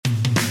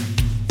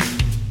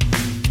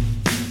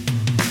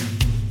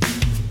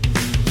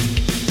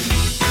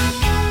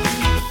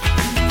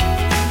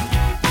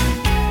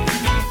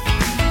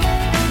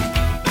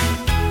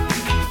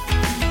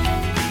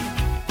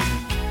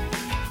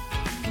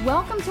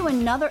to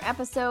another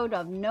episode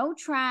of No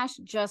Trash,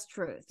 Just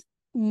Truth.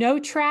 No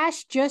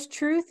Trash, Just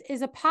Truth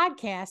is a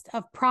podcast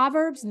of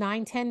Proverbs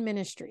 910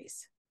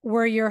 Ministries.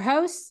 We're your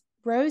hosts,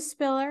 Rose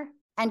Spiller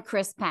and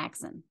Chris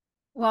Paxson.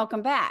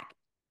 Welcome back.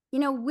 You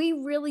know, we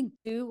really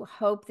do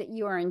hope that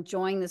you are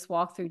enjoying this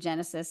walk through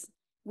Genesis.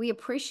 We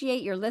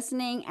appreciate your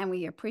listening and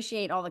we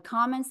appreciate all the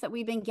comments that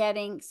we've been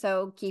getting,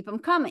 so keep them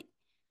coming.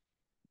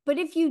 But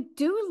if you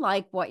do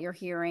like what you're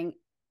hearing,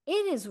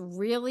 it is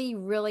really,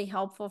 really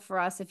helpful for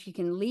us if you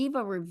can leave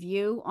a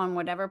review on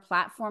whatever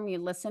platform you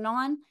listen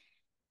on.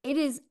 It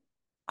is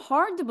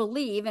hard to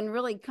believe and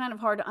really kind of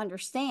hard to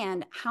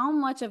understand how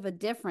much of a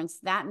difference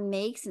that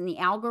makes in the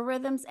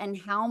algorithms and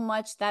how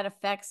much that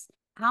affects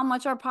how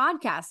much our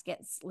podcast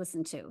gets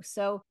listened to.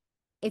 So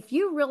if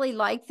you really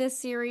like this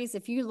series,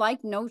 if you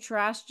like No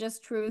Trash,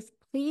 Just Truth,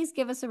 please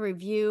give us a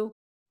review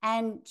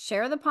and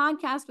share the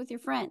podcast with your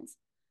friends.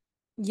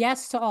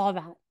 Yes to all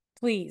that,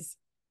 please.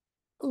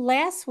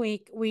 Last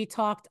week, we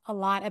talked a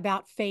lot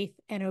about faith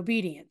and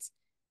obedience.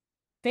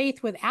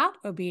 Faith without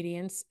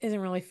obedience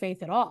isn't really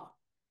faith at all.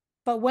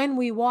 But when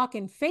we walk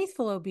in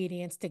faithful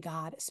obedience to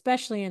God,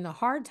 especially in the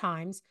hard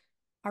times,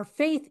 our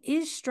faith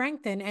is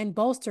strengthened and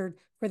bolstered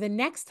for the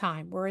next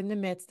time we're in the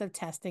midst of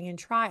testing and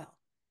trial.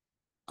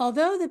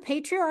 Although the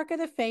patriarch of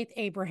the faith,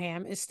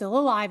 Abraham, is still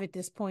alive at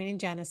this point in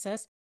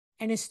Genesis,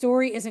 and his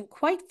story isn't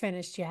quite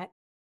finished yet,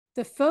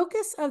 the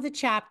focus of the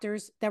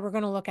chapters that we're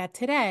going to look at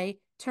today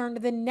turn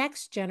to the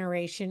next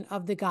generation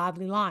of the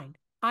godly line,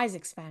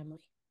 Isaac's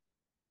family.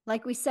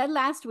 Like we said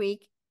last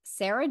week,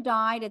 Sarah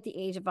died at the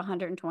age of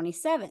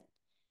 127.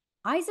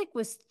 Isaac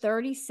was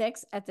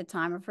 36 at the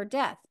time of her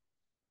death.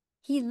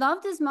 He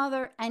loved his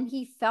mother and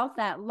he felt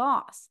that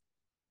loss.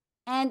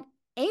 And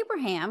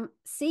Abraham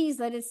sees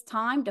that it's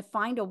time to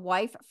find a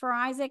wife for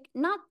Isaac,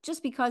 not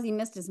just because he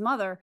missed his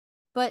mother,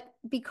 but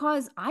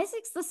because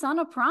Isaac's the son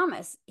of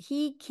promise.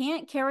 He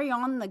can't carry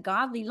on the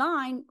godly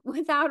line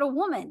without a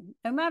woman,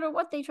 no matter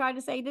what they try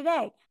to say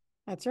today.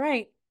 That's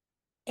right.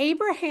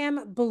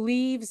 Abraham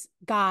believes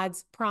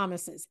God's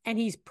promises, and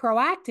he's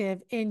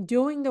proactive in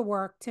doing the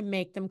work to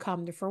make them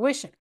come to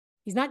fruition.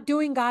 He's not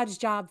doing God's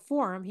job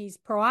for him. He's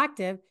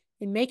proactive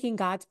in making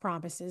God's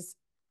promises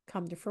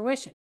come to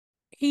fruition.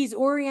 He's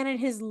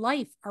oriented his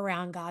life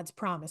around God's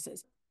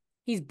promises.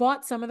 He's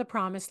bought some of the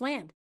promised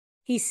land.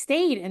 He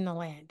stayed in the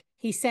land.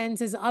 He sends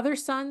his other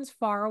sons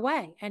far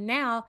away, and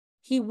now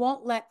he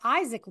won't let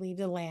Isaac leave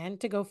the land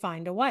to go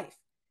find a wife.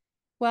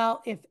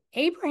 Well, if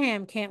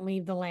Abraham can't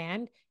leave the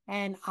land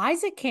and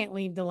Isaac can't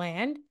leave the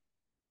land,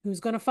 who's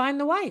going to find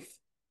the wife?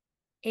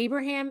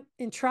 Abraham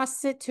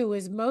entrusts it to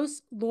his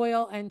most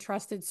loyal and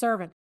trusted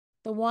servant,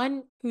 the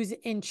one who's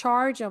in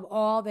charge of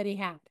all that he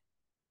had.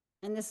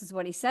 And this is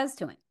what he says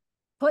to him.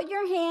 Put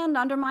your hand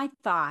under my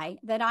thigh,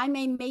 that I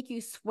may make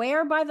you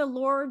swear by the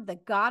Lord, the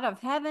God of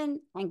heaven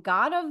and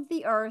God of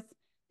the earth,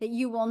 that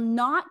you will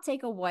not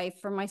take a wife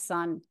for my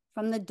son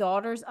from the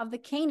daughters of the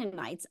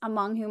Canaanites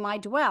among whom I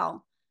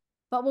dwell,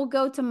 but will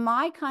go to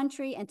my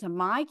country and to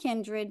my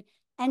kindred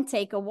and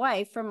take a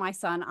wife for my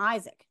son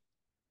Isaac.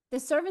 The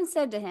servant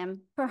said to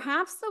him,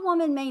 perhaps the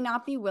woman may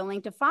not be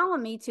willing to follow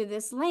me to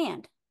this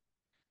land.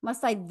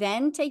 Must I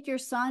then take your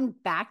son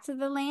back to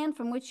the land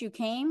from which you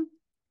came?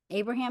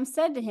 Abraham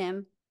said to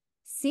him,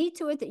 see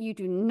to it that you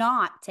do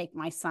not take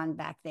my son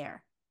back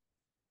there.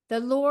 The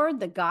Lord,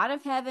 the God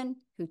of heaven,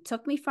 who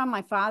took me from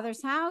my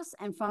father's house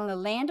and from the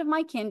land of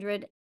my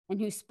kindred,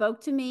 and who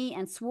spoke to me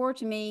and swore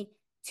to me,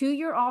 to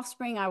your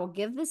offspring I will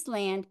give this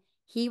land.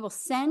 He will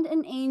send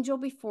an angel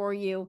before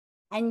you,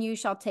 and you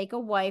shall take a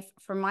wife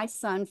for my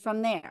son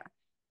from there.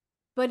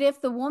 But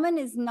if the woman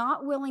is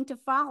not willing to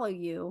follow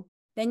you,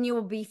 then you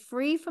will be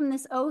free from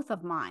this oath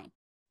of mine.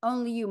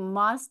 Only you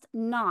must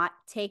not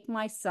take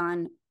my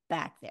son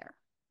back there.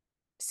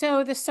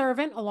 So the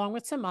servant, along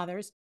with some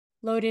others,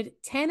 loaded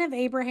 10 of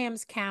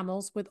Abraham's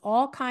camels with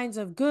all kinds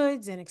of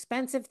goods and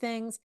expensive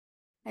things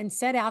and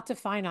set out to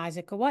find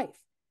Isaac a wife.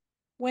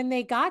 When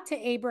they got to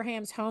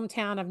Abraham's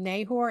hometown of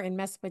Nahor in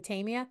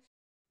Mesopotamia,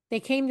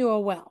 they came to a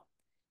well.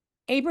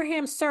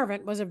 Abraham's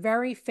servant was a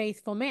very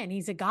faithful man.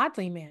 He's a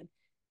godly man.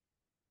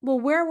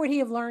 Well, where would he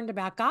have learned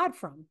about God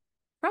from?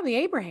 Probably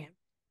Abraham.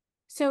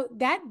 So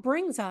that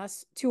brings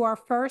us to our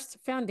first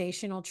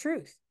foundational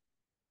truth.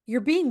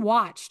 You're being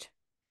watched.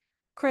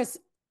 Chris,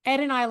 Ed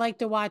and I like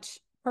to watch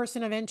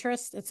Person of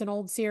Interest. It's an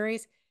old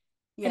series.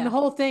 Yeah. And the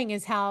whole thing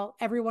is how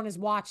everyone is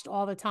watched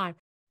all the time.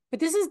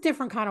 But this is a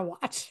different kind of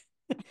watch.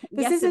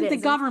 This isn't the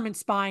government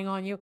spying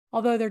on you,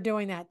 although they're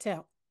doing that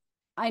too.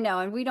 I know.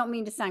 And we don't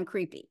mean to sound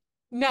creepy.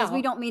 No. Because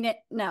we don't mean it.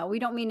 No, we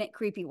don't mean it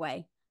creepy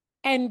way.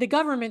 And the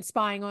government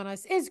spying on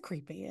us is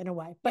creepy in a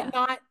way, but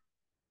not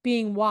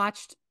being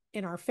watched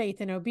in our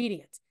faith and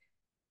obedience.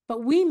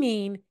 But we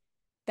mean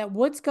that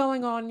what's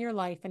going on in your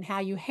life and how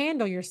you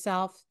handle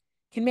yourself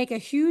can make a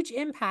huge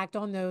impact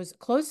on those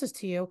closest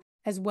to you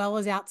as well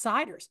as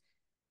outsiders.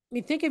 I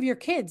mean, think of your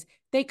kids.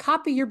 They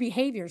copy your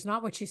behaviors,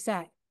 not what you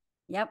say.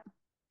 Yep.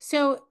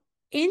 So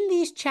in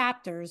these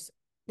chapters,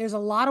 there's a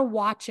lot of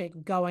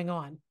watching going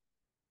on.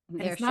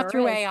 And it's not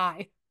through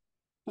AI.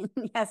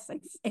 Yes,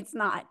 it's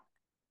not.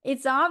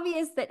 It's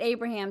obvious that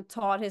Abraham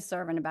taught his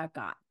servant about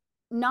God,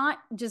 not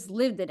just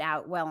lived it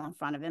out well in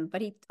front of him,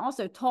 but he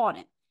also taught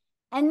him.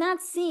 And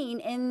that's seen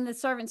in the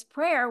servant's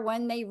prayer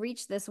when they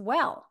reach this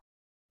well.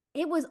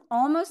 It was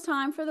almost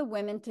time for the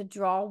women to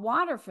draw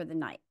water for the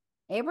night.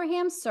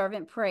 Abraham's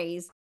servant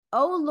prays,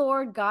 "O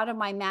Lord God of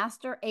my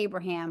master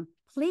Abraham,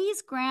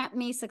 please grant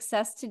me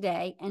success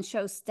today and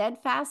show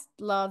steadfast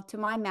love to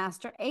my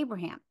master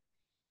Abraham.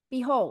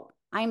 Behold,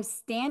 I am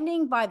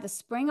standing by the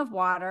spring of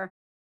water,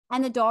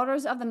 and the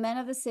daughters of the men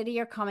of the city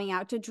are coming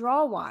out to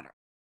draw water.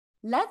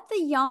 Let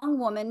the young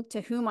woman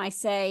to whom I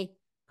say,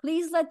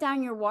 'Please let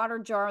down your water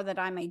jar that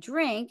I may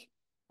drink,'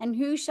 and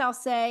who shall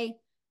say,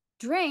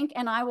 'Drink,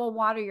 and I will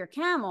water your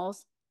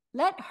camels,'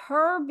 let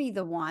her be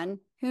the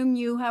one whom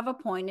you have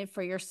appointed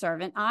for your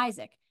servant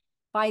Isaac.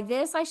 By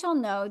this I shall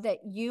know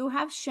that you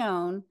have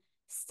shown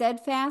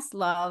steadfast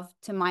love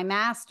to my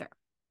master."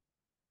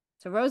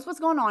 So, Rose, what's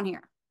going on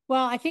here?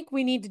 Well, I think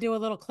we need to do a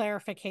little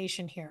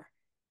clarification here.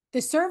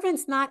 The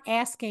servant's not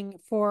asking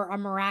for a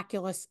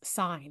miraculous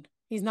sign.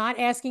 He's not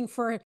asking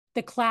for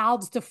the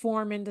clouds to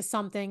form into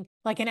something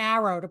like an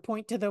arrow to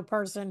point to the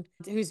person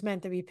who's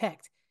meant to be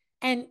picked.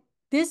 And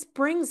this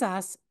brings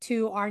us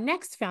to our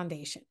next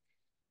foundation.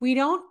 We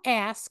don't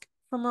ask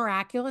for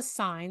miraculous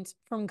signs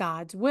from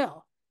God's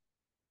will.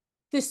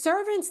 The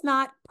servant's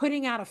not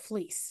putting out a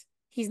fleece.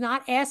 He's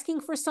not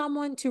asking for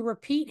someone to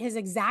repeat his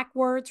exact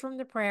words from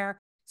the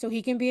prayer so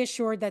he can be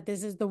assured that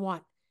this is the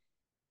one.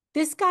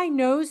 This guy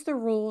knows the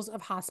rules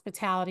of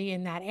hospitality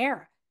in that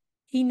era.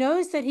 He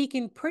knows that he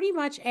can pretty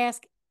much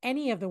ask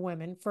any of the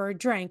women for a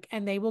drink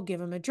and they will give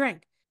him a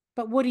drink.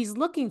 But what he's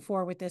looking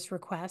for with this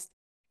request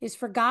is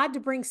for God to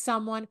bring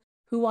someone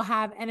who will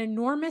have an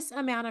enormous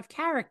amount of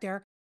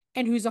character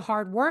and who's a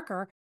hard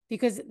worker,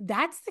 because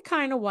that's the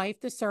kind of wife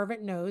the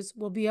servant knows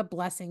will be a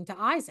blessing to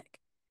Isaac.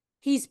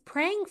 He's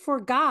praying for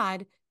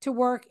God to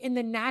work in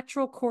the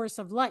natural course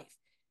of life.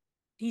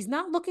 He's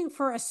not looking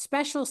for a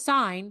special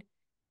sign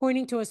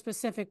pointing to a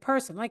specific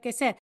person. Like I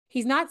said,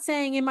 he's not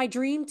saying, "In my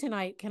dream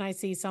tonight, can I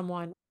see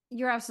someone?"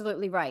 You're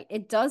absolutely right.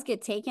 It does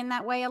get taken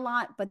that way a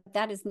lot, but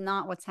that is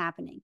not what's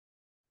happening.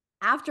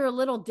 After a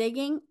little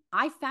digging,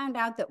 I found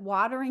out that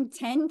watering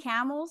 10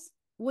 camels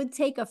would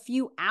take a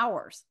few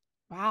hours.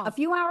 Wow. A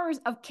few hours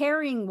of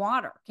carrying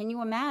water. Can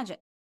you imagine?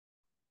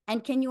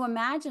 And can you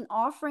imagine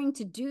offering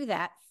to do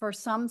that for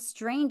some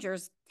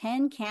strangers,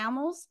 10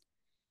 camels?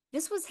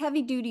 This was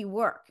heavy duty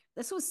work.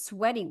 This was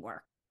sweaty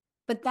work.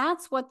 But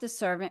that's what the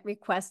servant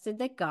requested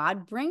that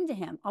God bring to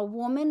him, a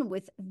woman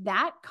with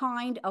that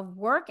kind of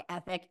work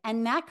ethic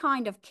and that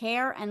kind of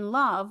care and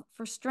love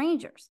for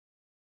strangers.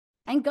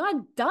 And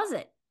God does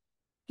it.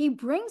 He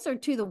brings her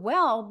to the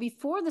well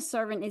before the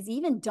servant is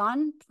even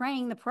done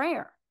praying the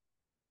prayer.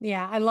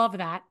 Yeah, I love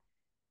that.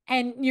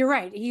 And you're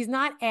right. He's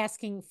not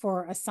asking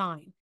for a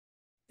sign.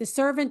 The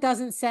servant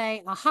doesn't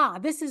say, "Aha,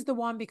 this is the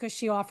one because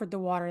she offered to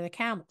water the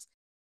camels."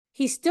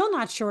 He's still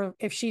not sure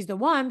if she's the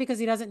one because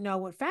he doesn't know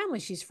what family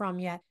she's from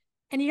yet.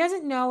 And he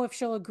doesn't know if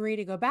she'll agree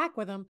to go back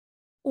with him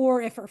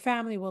or if her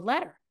family will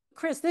let her.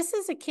 Chris, this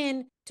is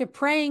akin to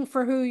praying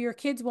for who your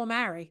kids will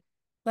marry.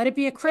 Let it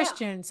be a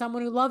Christian,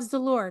 someone who loves the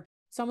Lord,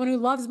 someone who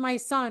loves my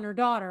son or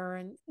daughter.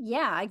 And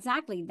yeah,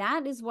 exactly.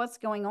 That is what's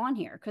going on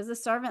here, because the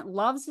servant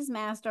loves his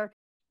master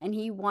and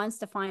he wants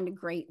to find a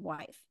great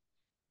wife.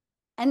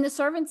 And the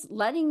servant's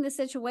letting the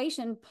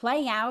situation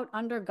play out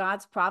under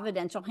God's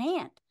providential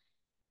hand.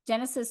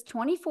 Genesis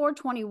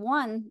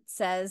 24:21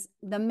 says,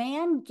 "The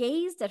man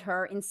gazed at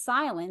her in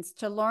silence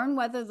to learn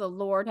whether the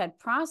Lord had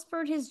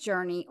prospered his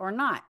journey or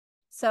not."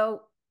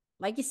 So,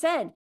 like you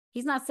said,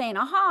 he's not saying,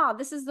 "Aha,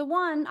 this is the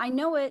one, I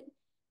know it."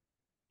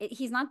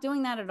 He's not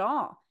doing that at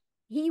all.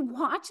 He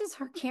watches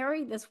her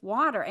carry this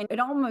water, and it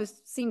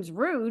almost seems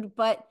rude,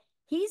 but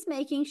he's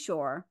making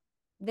sure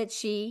that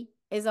she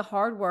is a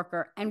hard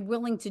worker and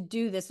willing to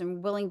do this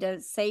and willing to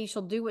say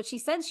she'll do what she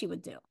said she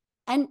would do.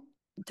 And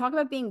talk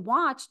about being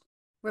watched.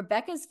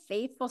 Rebecca's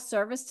faithful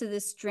service to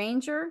this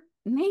stranger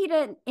made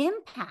an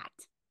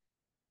impact.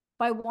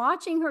 By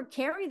watching her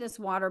carry this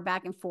water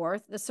back and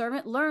forth, the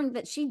servant learned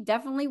that she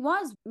definitely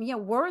was,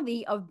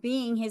 worthy of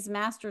being his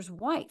master's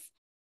wife.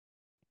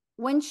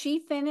 When she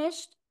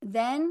finished,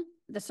 then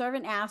the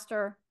servant asked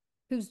her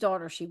whose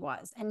daughter she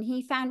was. And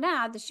he found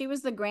out that she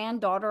was the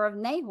granddaughter of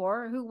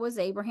Nahor, who was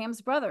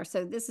Abraham's brother.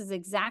 So this is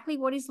exactly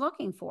what he's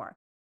looking for.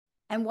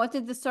 And what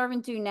did the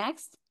servant do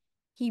next?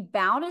 He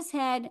bowed his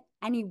head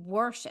and he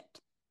worshiped.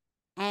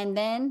 And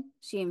then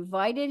she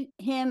invited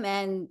him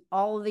and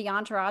all of the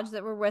entourage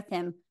that were with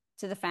him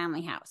to the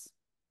family house.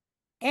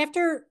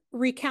 After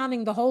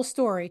recounting the whole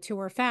story to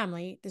her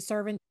family, the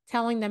servant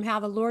telling them how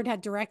the Lord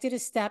had directed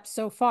his steps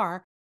so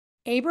far,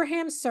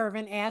 Abraham's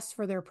servant asked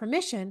for their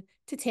permission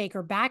to take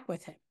her back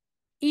with him.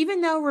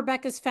 Even though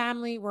Rebecca's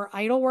family were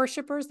idol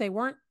worshippers, they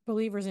weren't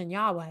believers in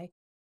Yahweh,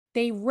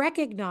 they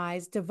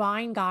recognized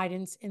divine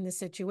guidance in the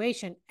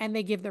situation and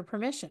they give their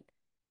permission.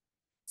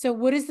 So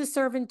what does the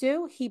servant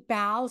do? He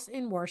bows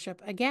in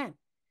worship again.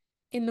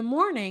 In the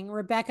morning,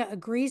 Rebecca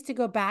agrees to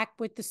go back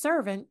with the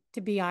servant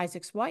to be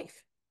Isaac's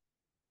wife.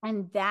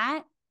 And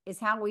that is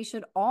how we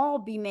should all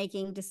be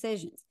making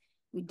decisions.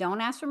 We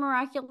don't ask for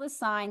miraculous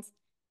signs.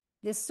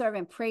 This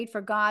servant prayed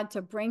for God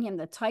to bring him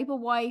the type of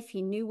wife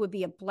he knew would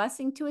be a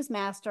blessing to his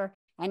master.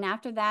 And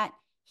after that,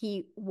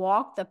 he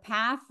walked the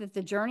path that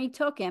the journey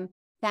took him,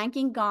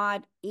 thanking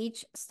God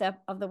each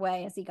step of the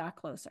way as he got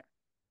closer.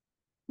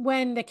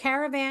 When the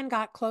caravan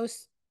got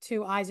close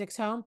to Isaac's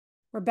home,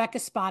 Rebekah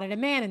spotted a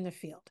man in the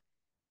field.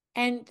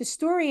 And the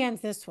story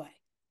ends this way.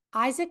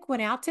 Isaac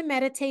went out to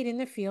meditate in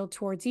the field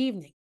towards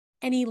evening,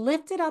 and he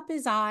lifted up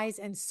his eyes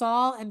and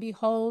saw, and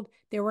behold,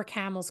 there were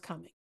camels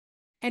coming.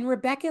 And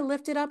Rebekah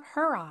lifted up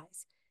her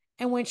eyes,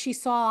 and when she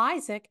saw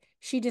Isaac,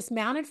 she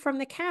dismounted from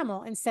the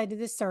camel and said to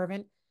the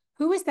servant,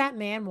 "Who is that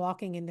man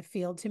walking in the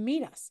field to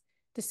meet us?"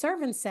 The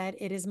servant said,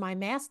 "It is my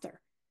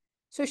master."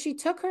 So she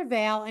took her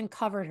veil and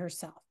covered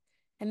herself.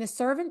 And the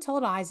servant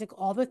told Isaac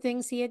all the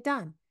things he had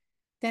done.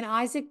 Then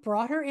Isaac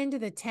brought her into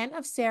the tent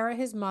of Sarah,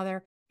 his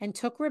mother, and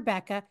took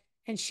Rebekah,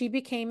 and she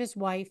became his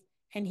wife,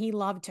 and he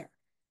loved her.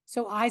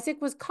 So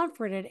Isaac was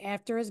comforted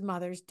after his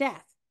mother's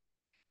death.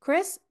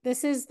 Chris,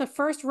 this is the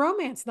first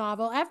romance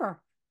novel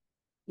ever.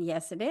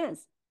 Yes, it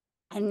is.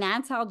 And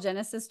that's how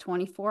Genesis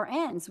 24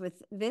 ends,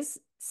 with this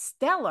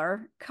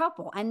stellar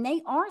couple. And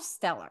they are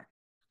stellar.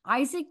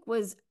 Isaac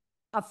was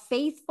a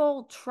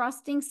faithful,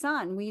 trusting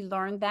son. We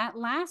learned that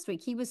last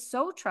week. He was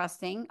so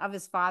trusting of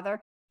his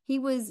father. He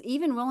was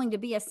even willing to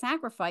be a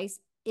sacrifice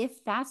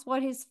if that's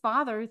what his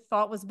father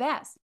thought was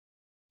best.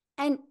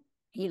 And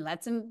he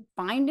lets him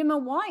find him a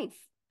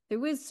wife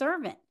through his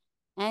servant.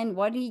 And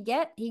what did he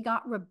get? He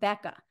got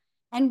Rebekah.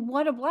 And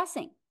what a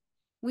blessing.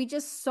 We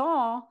just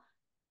saw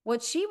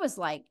what she was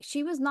like.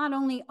 She was not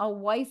only a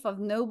wife of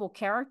noble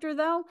character,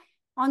 though.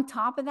 On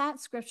top of that,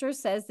 scripture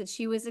says that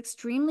she was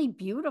extremely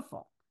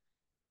beautiful.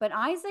 But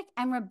Isaac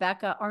and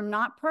Rebekah are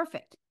not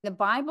perfect. The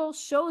Bible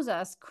shows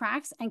us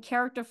cracks and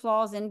character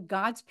flaws in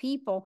God's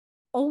people,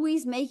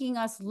 always making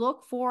us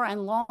look for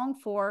and long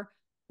for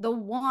the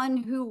one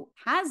who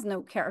has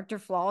no character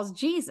flaws,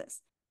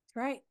 Jesus. That's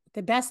right.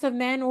 The best of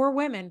men or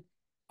women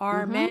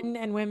are men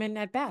and women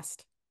at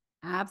best.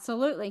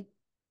 Absolutely.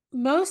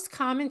 Most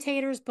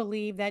commentators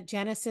believe that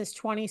Genesis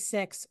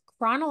 26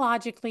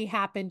 chronologically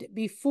happened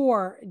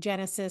before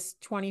Genesis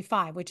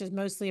 25, which is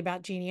mostly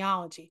about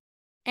genealogy.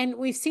 And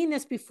we've seen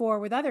this before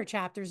with other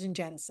chapters in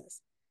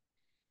Genesis.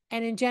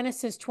 And in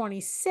Genesis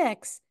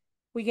 26,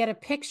 we get a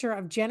picture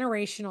of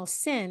generational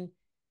sin,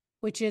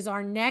 which is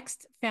our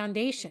next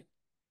foundation.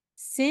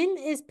 Sin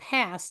is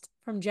passed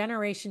from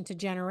generation to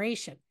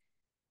generation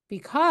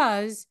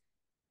because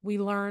we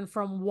learn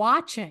from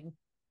watching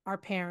our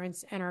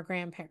parents and our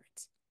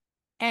grandparents.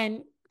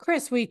 And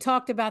Chris, we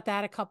talked about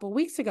that a couple of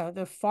weeks ago.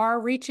 The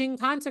far-reaching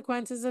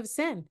consequences of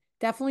sin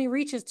definitely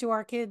reaches to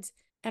our kids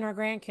and our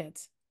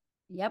grandkids.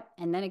 Yep.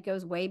 And then it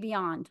goes way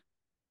beyond.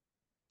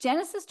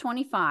 Genesis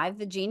 25,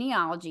 the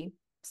genealogy,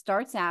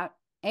 starts out,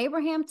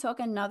 Abraham took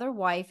another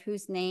wife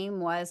whose name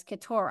was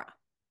Keturah.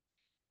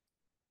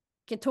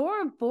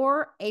 Keturah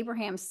bore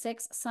Abraham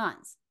 6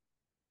 sons.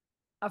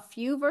 A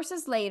few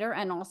verses later,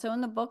 and also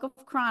in the book of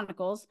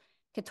Chronicles,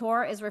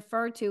 Keturah is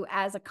referred to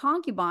as a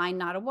concubine,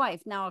 not a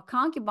wife. Now, a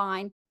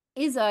concubine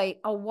is a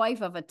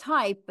wife of a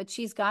type, but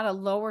she's got a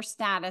lower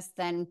status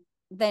than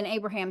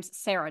Abraham's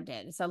Sarah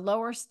did. It's a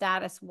lower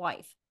status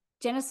wife.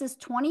 Genesis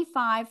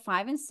 25,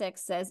 5 and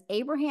 6 says,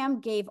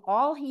 Abraham gave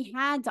all he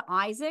had to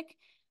Isaac,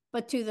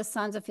 but to the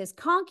sons of his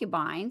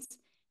concubines,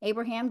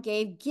 Abraham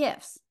gave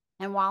gifts.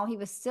 And while he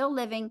was still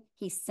living,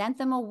 he sent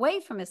them away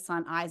from his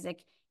son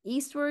Isaac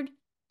eastward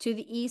to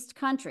the east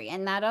country.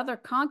 And that other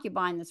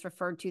concubine that's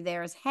referred to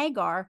there is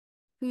Hagar,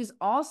 who's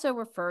also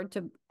referred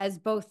to as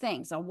both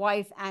things, a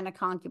wife and a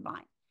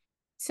concubine.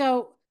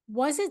 So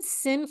was it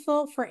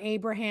sinful for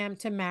Abraham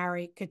to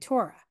marry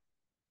Keturah?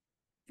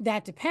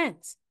 That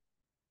depends.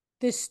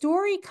 The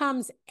story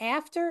comes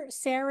after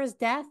Sarah's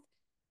death,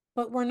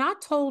 but we're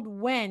not told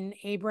when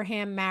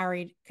Abraham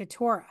married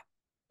Keturah.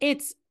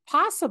 It's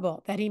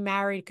possible that he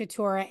married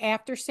Keturah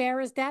after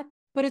Sarah's death,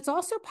 but it's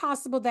also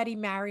possible that he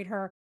married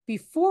her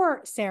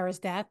before Sarah's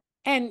death.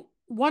 And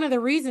one of the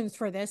reasons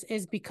for this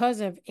is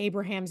because of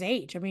Abraham's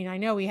age. I mean, I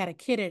know he had a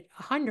kid at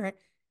 100,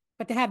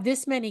 but to have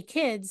this many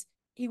kids,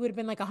 he would have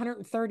been like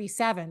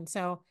 137.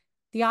 So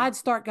the odds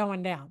start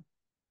going down.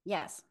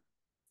 Yes.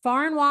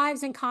 Foreign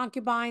wives and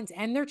concubines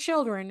and their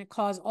children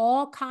cause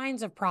all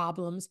kinds of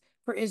problems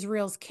for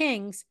Israel's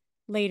kings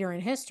later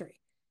in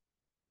history.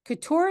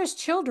 Keturah's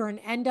children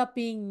end up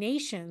being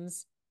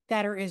nations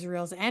that are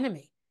Israel's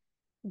enemy.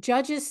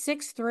 Judges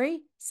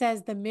 6:3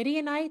 says the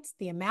Midianites,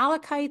 the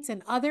Amalekites,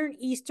 and other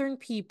eastern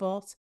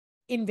peoples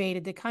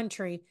invaded the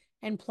country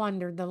and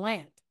plundered the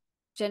land.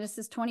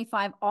 Genesis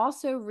 25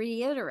 also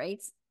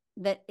reiterates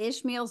that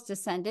Ishmael's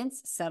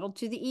descendants settled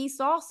to the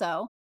east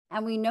also,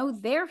 and we know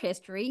their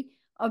history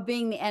of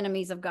being the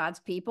enemies of God's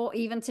people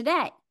even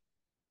today.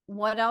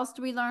 What else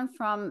do we learn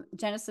from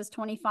Genesis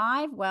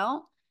 25?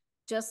 Well,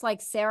 just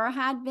like Sarah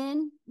had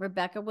been,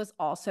 Rebekah was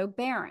also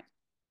barren.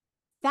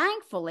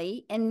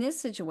 Thankfully, in this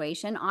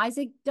situation,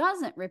 Isaac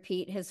doesn't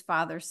repeat his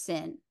father's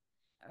sin.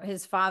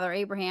 His father,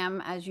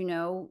 Abraham, as you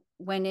know,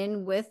 went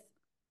in with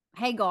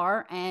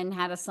Hagar and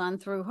had a son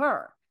through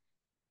her.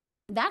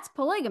 That's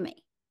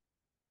polygamy.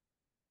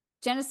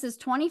 Genesis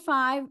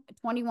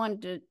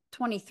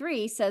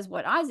 25:21-23 says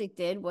what Isaac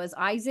did was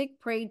Isaac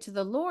prayed to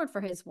the Lord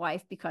for his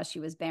wife because she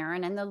was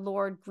barren, and the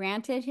Lord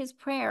granted his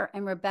prayer,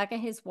 and Rebekah,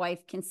 his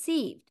wife,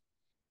 conceived.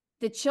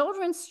 The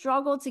children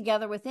struggled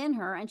together within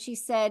her, and she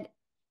said,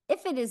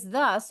 "If it is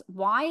thus,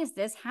 why is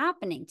this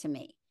happening to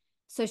me?"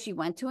 So she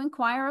went to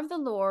inquire of the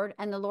Lord,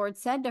 and the Lord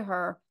said to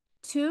her,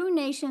 "Two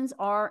nations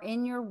are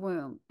in your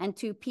womb, and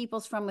two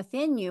peoples from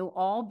within you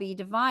all be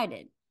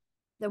divided.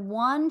 The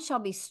one shall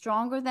be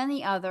stronger than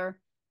the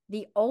other.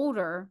 The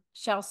older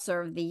shall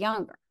serve the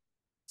younger."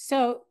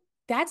 So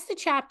that's the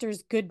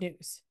chapter's good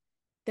news.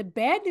 The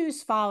bad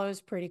news follows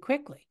pretty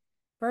quickly.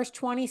 Verse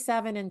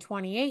 27 and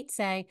 28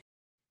 say,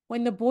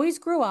 when the boys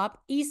grew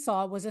up,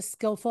 Esau was a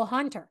skillful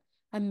hunter,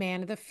 a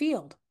man of the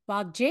field,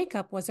 while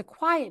Jacob was a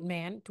quiet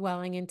man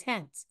dwelling in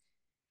tents.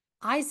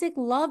 Isaac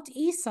loved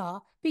Esau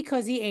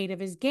because he ate of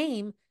his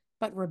game,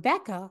 but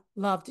Rebekah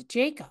loved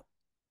Jacob.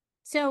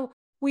 So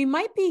we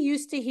might be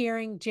used to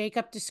hearing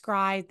Jacob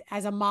described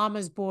as a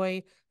mama's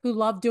boy who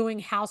loved doing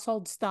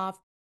household stuff.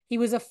 He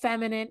was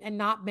effeminate and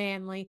not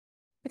manly.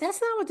 But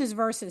that's not what this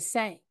verse is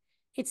saying.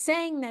 It's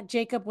saying that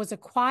Jacob was a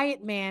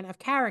quiet man of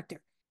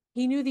character.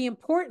 He knew the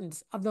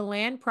importance of the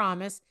land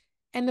promise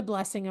and the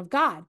blessing of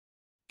God.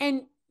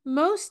 And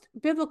most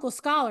biblical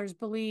scholars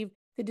believe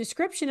the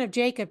description of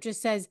Jacob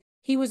just says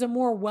he was a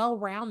more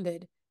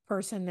well-rounded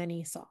person than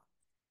Esau.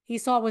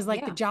 Esau was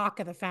like the jock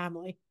of the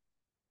family.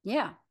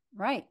 Yeah,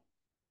 right.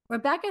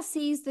 Rebekah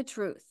sees the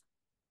truth,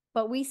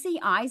 but we see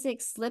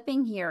Isaac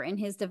slipping here in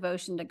his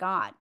devotion to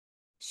God.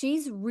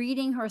 She's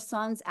reading her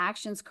son's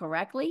actions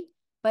correctly,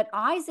 but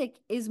Isaac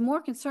is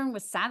more concerned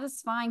with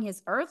satisfying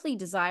his earthly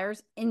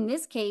desires, in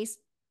this case,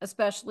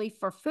 especially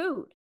for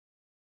food.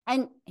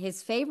 And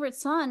his favorite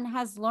son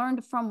has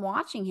learned from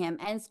watching him,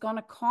 and it's going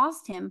to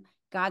cost him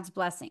God's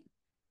blessing.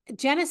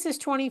 Genesis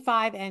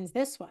 25 ends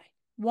this way.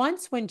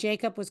 Once when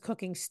Jacob was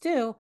cooking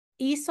stew,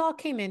 Esau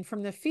came in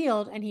from the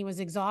field and he was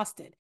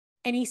exhausted.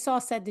 And Esau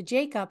said to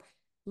Jacob,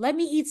 "Let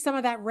me eat some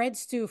of that red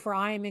stew, for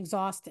I am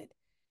exhausted."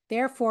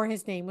 Therefore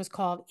his name was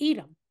called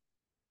Edom.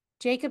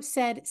 Jacob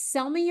said,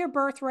 "Sell me your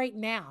birthright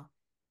now."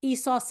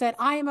 Esau said,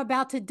 "I am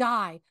about to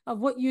die. Of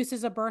what use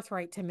is a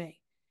birthright to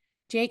me?"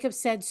 Jacob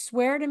said,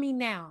 "Swear to me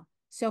now."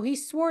 So he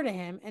swore to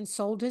him and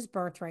sold his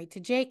birthright to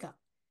Jacob.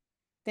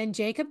 Then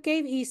Jacob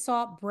gave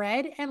Esau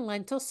bread and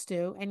lentil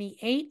stew, and he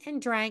ate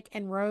and drank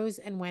and rose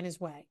and went his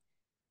way.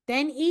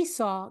 Then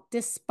Esau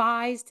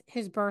despised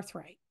his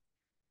birthright.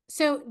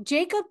 So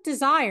Jacob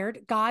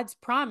desired God's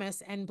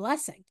promise and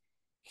blessing.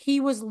 He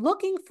was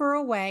looking for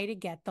a way to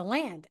get the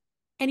land,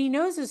 and he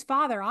knows his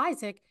father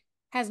Isaac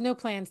has no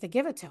plans to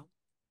give it to him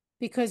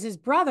because his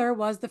brother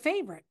was the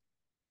favorite.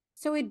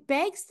 So it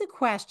begs the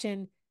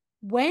question,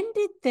 when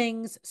did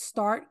things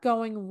start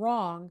going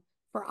wrong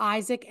for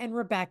Isaac and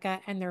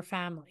Rebekah and their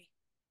family?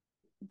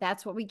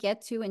 That's what we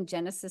get to in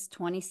Genesis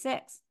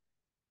 26.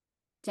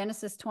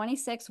 Genesis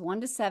 26,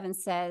 1-7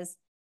 says,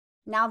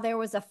 "Now there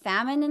was a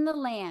famine in the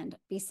land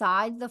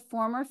beside the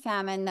former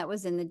famine that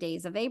was in the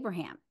days of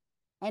Abraham.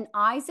 And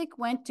Isaac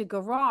went to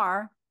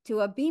Gerar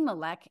to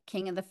Abimelech,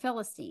 king of the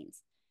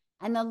Philistines.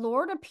 And the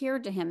Lord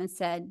appeared to him and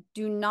said,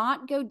 'Do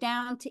not go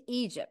down to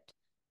Egypt.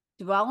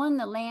 Dwell in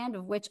the land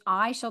of which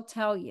I shall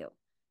tell you.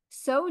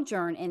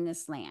 Sojourn in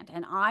this land,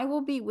 and I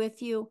will be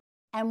with you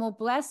and will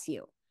bless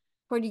you.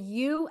 For to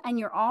you and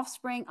your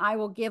offspring I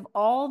will give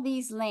all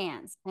these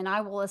lands, and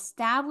I will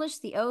establish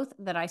the oath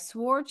that I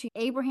swore to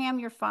Abraham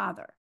your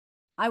father.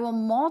 I will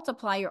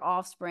multiply your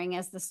offspring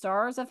as the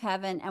stars of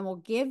heaven, and will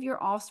give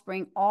your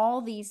offspring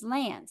all these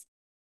lands.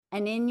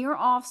 And in your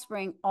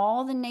offspring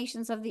all the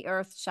nations of the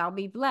earth shall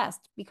be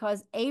blessed,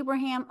 because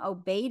Abraham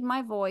obeyed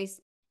my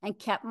voice and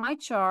kept my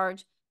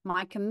charge,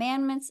 my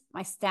commandments,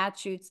 my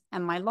statutes,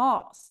 and my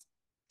laws.'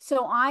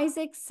 So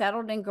Isaac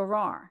settled in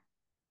Gerar.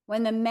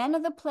 When the men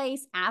of the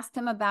place asked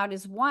him about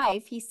his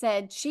wife, he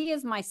said, 'She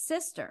is my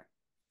sister,'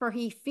 for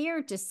he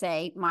feared to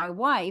say 'my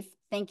wife,'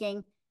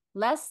 thinking,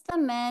 lest the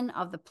men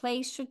of the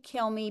place should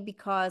kill me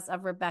because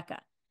of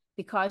Rebekah,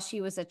 because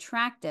she was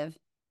attractive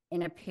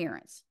in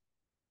appearance."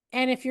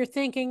 And if you're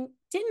thinking,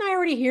 didn't I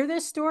already hear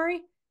this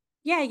story?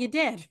 Yeah, you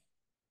did.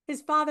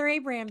 His father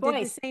Abraham did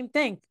the same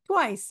thing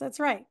twice. That's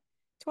right.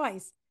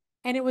 Twice.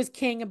 And it was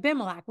King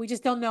Abimelech. We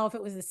just don't know if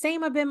it was the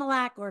same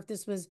Abimelech or if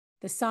this was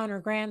the son or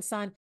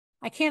grandson.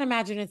 I can't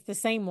imagine it's the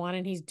same one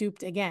and he's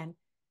duped again.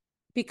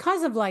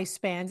 Because of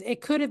lifespans,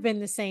 it could have been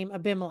the same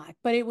Abimelech,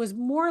 but it was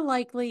more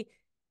likely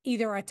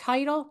either a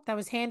title that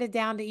was handed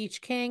down to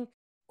each king,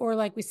 or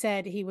like we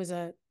said, he was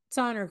a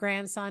son or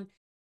grandson.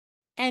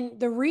 And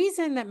the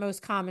reason that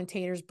most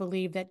commentators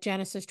believe that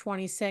Genesis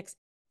 26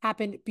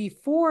 happened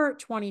before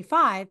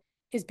 25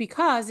 is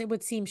because it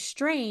would seem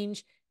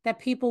strange that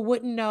people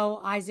wouldn't know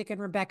Isaac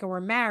and Rebekah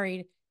were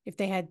married if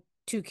they had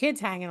two kids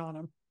hanging on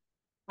them.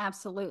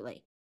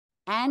 Absolutely.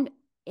 And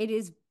it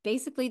is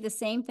basically the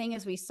same thing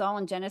as we saw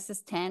in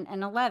Genesis 10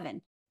 and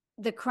 11.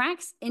 The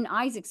cracks in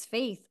Isaac's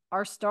faith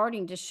are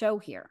starting to show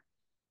here,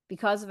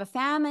 Because of a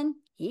famine,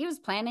 he was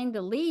planning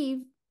to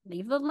leave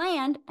the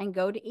land and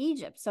go to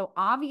Egypt. So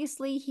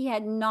obviously he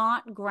had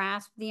not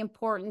grasped the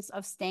importance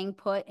of staying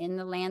put in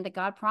the land that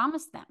God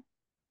promised them.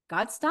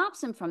 God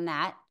stops him from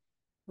that,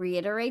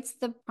 reiterates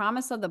the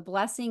promise of the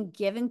blessing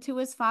given to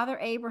his father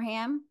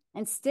Abraham.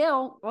 And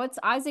still, what's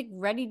Isaac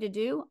ready to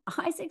do?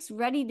 Isaac's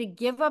ready to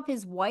give up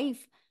his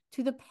wife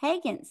to the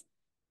pagans,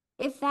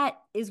 if that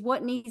is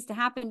what needs to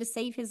happen to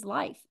save his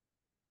life.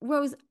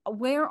 Rose,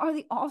 where are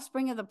the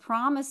offspring of the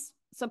promise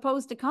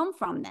supposed to come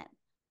from then?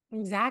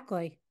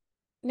 Exactly.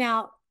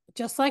 Now,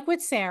 just like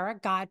with Sarah,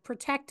 God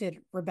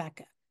protected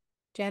Rebekah.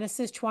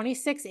 Genesis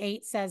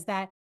 26:8 says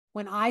that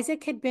when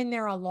Isaac had been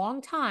there a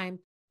long time,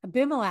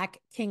 Abimelech,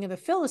 king of the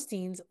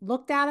Philistines,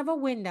 looked out of a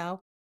window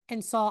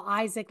and saw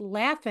Isaac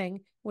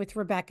laughing with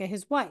Rebekah,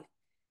 his wife.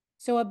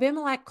 So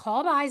Abimelech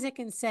called Isaac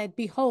and said,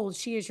 "Behold,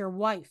 she is your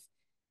wife.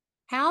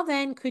 How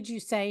then could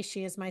you say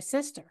she is my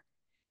sister?"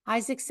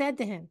 Isaac said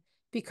to him,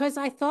 "Because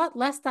I thought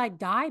lest I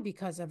die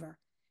because of her."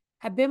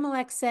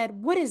 Abimelech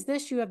said, "What is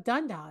this you have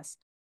done to us?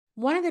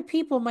 One of the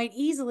people might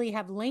easily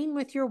have lain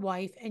with your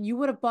wife, and you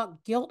would have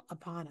brought guilt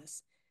upon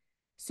us."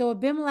 So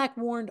Abimelech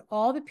warned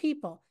all the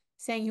people,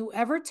 saying,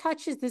 "Whoever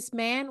touches this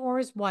man or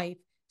his wife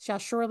shall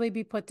surely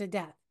be put to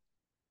death."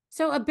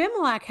 So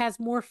Abimelech has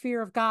more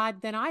fear of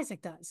God than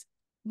Isaac does.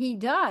 He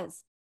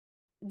does.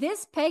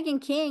 This pagan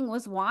king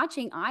was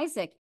watching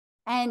Isaac,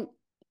 and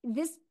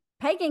this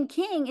pagan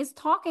king is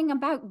talking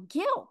about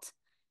guilt.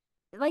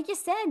 Like you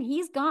said,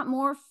 he's got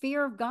more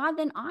fear of God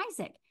than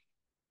Isaac.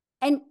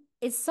 And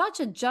it's such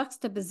a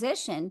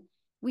juxtaposition.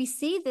 We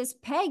see this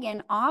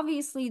pagan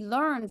obviously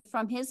learned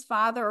from his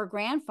father or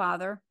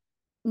grandfather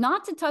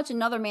not to touch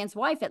another man's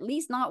wife, at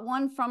least not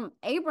one from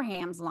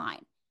Abraham's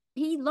line.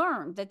 He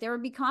learned that there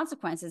would be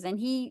consequences, and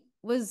he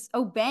was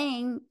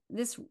obeying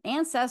this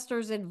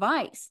ancestor's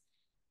advice.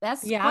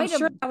 I'm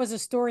sure that was a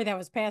story that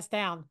was passed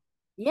down.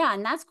 Yeah,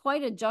 and that's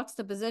quite a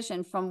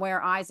juxtaposition from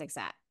where Isaac's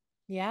at.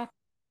 Yeah,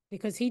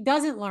 because he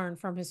doesn't learn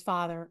from his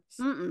father.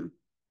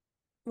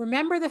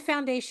 Remember the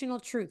foundational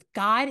truth.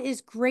 God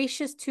is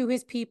gracious to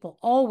his people,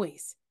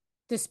 always.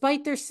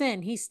 Despite their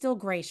sin, he's still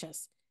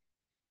gracious.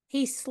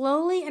 He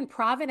slowly and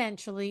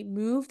providentially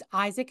moved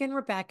Isaac and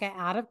Rebekah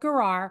out of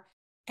Gerar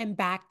and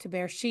back to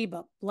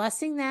Beersheba,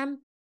 blessing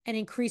them and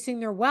increasing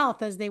their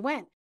wealth as they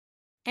went,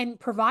 and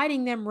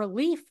providing them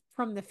relief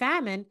from the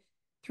famine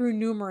through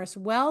numerous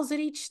wells at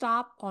each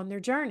stop on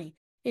their journey.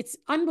 It's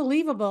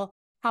unbelievable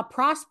how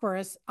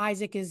prosperous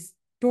Isaac is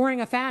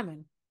during a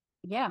famine.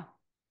 Yeah.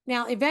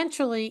 Now,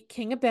 eventually,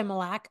 King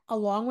Abimelech,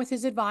 along with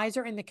his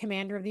advisor and the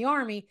commander of the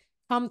army,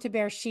 come to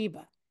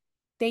Beersheba.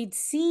 They'd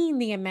seen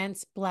the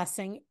immense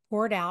blessing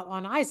poured out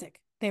on Isaac.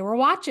 They were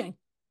watching.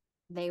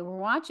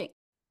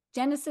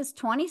 Genesis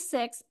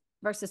 26,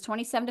 verses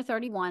 27 to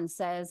 31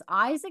 says,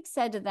 Isaac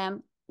said to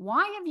them,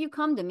 "Why have you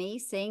come to me,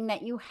 seeing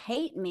that you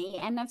hate me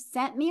and have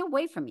sent me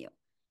away from you?"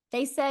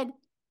 They said,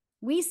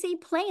 "We see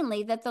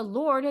plainly that the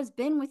Lord has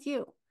been with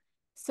you."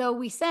 So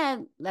we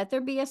said, "Let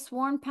there be a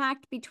sworn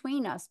pact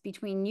between us,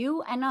 between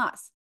you and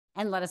us,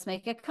 and let us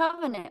make a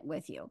covenant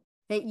with you,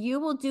 that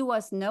you will do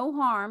us no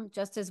harm,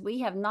 just as we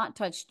have not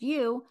touched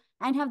you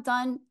and have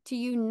done to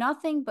you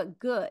nothing but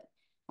good,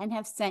 and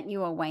have sent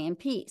you away in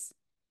peace.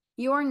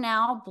 You are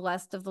now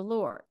blessed of the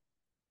Lord."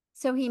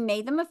 So he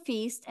made them a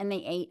feast, and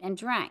they ate and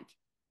drank.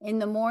 In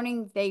the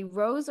morning, they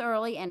rose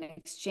early and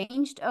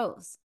exchanged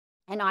oaths.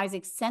 And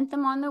Isaac sent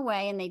them on their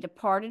way, and they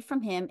departed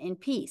from him in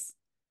peace.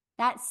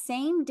 That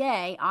same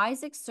day,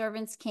 Isaac's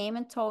servants came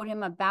and told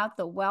him about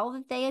the well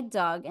that they had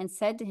dug, and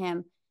said to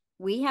him,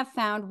 "We have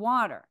found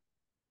water."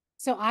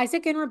 So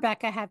Isaac and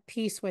Rebekah have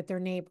peace with their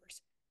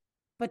neighbors,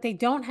 but they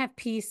don't have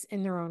peace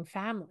in their own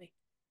family.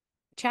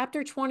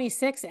 Chapter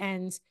 26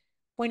 ends,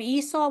 when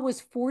Esau was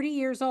 40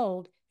 years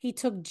old, he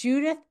took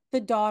Judith,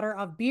 the daughter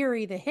of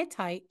Beeri the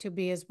Hittite, to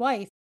be his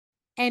wife,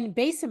 and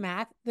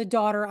Basemath, the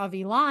daughter of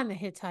Elon the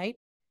Hittite,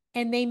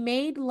 and they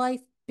made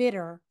life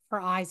bitter for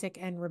Isaac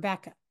and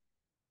Rebekah.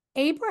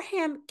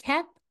 Abraham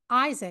kept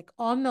Isaac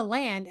on the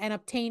land and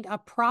obtained a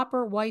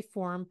proper wife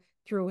for him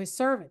through his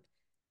servant.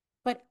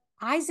 But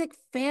Isaac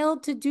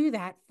failed to do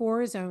that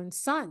for his own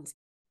sons.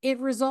 It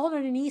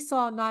resulted in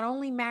Esau not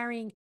only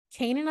marrying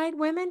Canaanite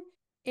women,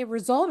 it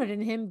resulted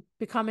in him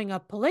becoming a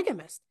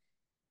polygamist.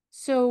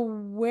 So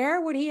where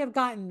would he have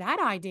gotten that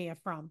idea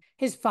from?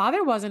 His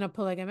father wasn't a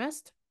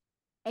polygamist.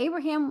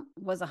 Abraham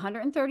was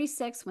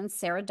 136 when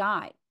Sarah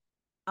died,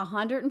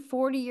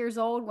 140 years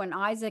old when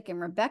Isaac and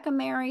Rebekah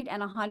married,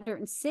 and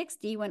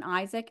 160 when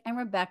Isaac and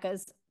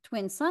Rebekah's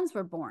twin sons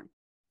were born.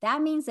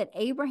 That means that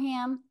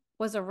Abraham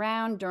was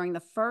around during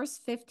the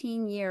first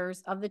 15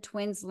 years of the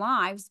twins'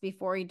 lives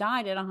before he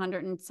died at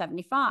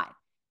 175.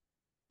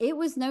 It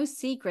was no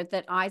secret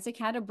that Isaac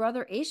had a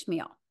brother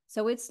Ishmael,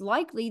 so it's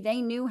likely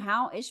they knew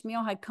how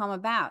Ishmael had come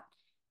about.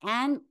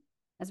 And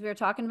as we were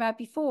talking about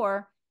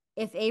before,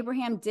 if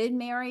Abraham did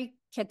marry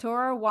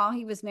Keturah while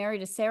he was married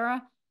to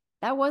Sarah,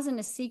 that wasn't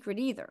a secret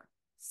either.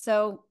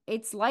 So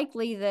it's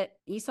likely that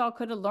Esau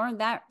could have learned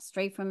that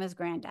straight from his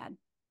granddad.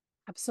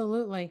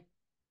 Absolutely.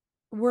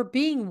 We're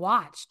being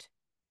watched.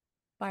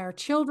 by our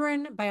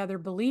children, by other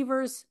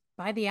believers,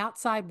 by the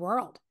outside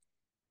world.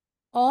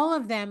 All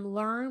of them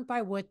learn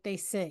by what they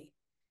see.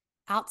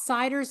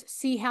 Outsiders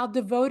see how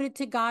devoted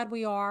to God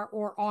we are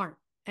or aren't.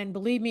 And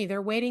believe me,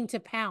 they're waiting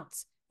to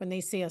pounce when they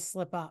see us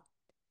slip up.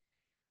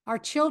 Our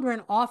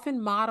children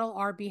often model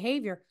our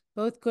behavior,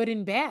 both good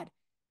and bad.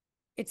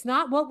 It's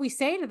not what we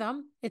say to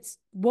them, it's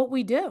what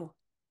we do.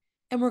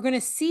 And we're going to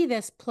see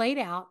this played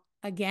out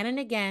again and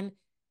again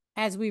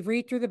as we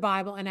read through the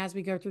Bible and as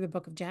we go through the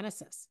book of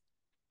Genesis.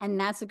 And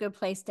that's a good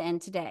place to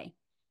end today.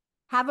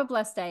 Have a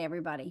blessed day,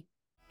 everybody.